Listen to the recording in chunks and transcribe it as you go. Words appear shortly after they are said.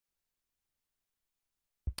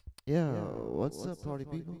Yeah, what's up, party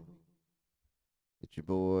people? It's your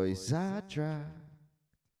boy SideTrakt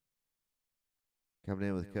coming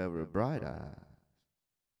in with a cover of Bright Eyes.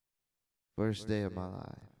 First day of my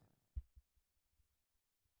life.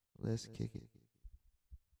 Let's kick it.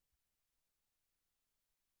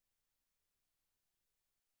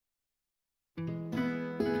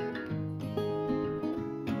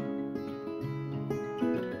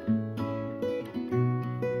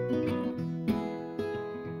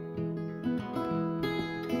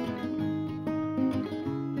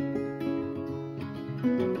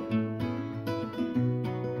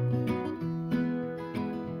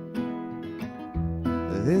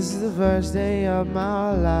 This is the first day of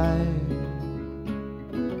my life.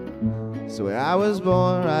 So where I was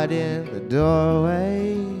born, right in the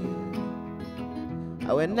doorway.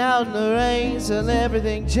 I went out in the rain till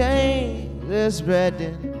everything changed. They're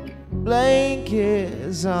spreading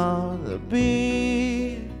blankets on the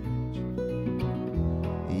beach.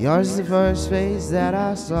 Yours is the first face that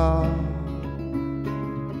I saw.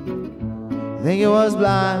 Think it was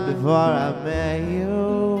blind before I met you.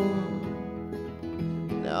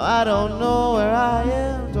 Now I don't know where I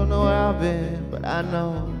am, don't know where I've been, but I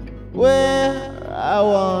know where I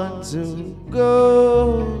want to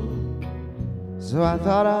go. So I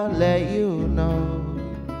thought I'd let you know.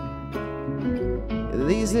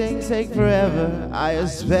 These things take forever, I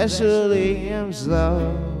especially am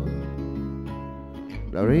slow.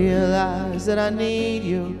 But I realized that I need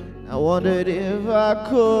you. I wondered if I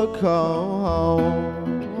could come home.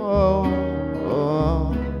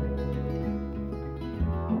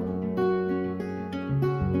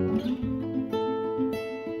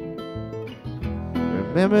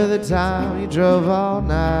 Remember the time you drove all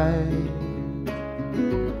night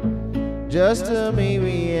just to meet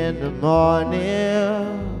me in the morning.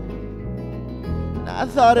 And I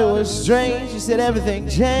thought it was strange, you said everything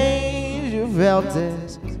changed. You felt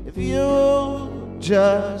as if you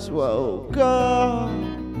just woke up.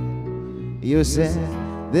 You said,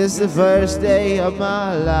 this is the first day of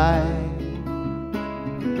my life.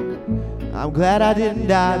 I'm glad I didn't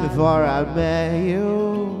die before I met you.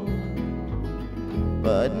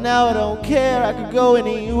 But now I don't care, I could go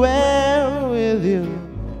anywhere with you,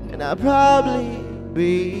 and I'd probably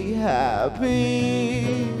be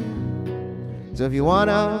happy. So if you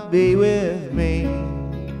wanna be with me,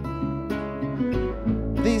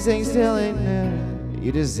 these things still ain't there,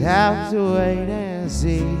 you just have to wait and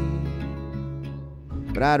see.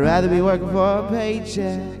 But I'd rather be working for a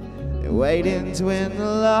paycheck than waiting to win the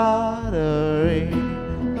lottery.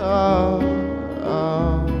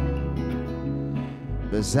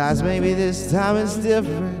 Besides, maybe this time it's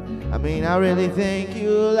different. I mean, I really think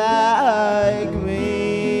you like me.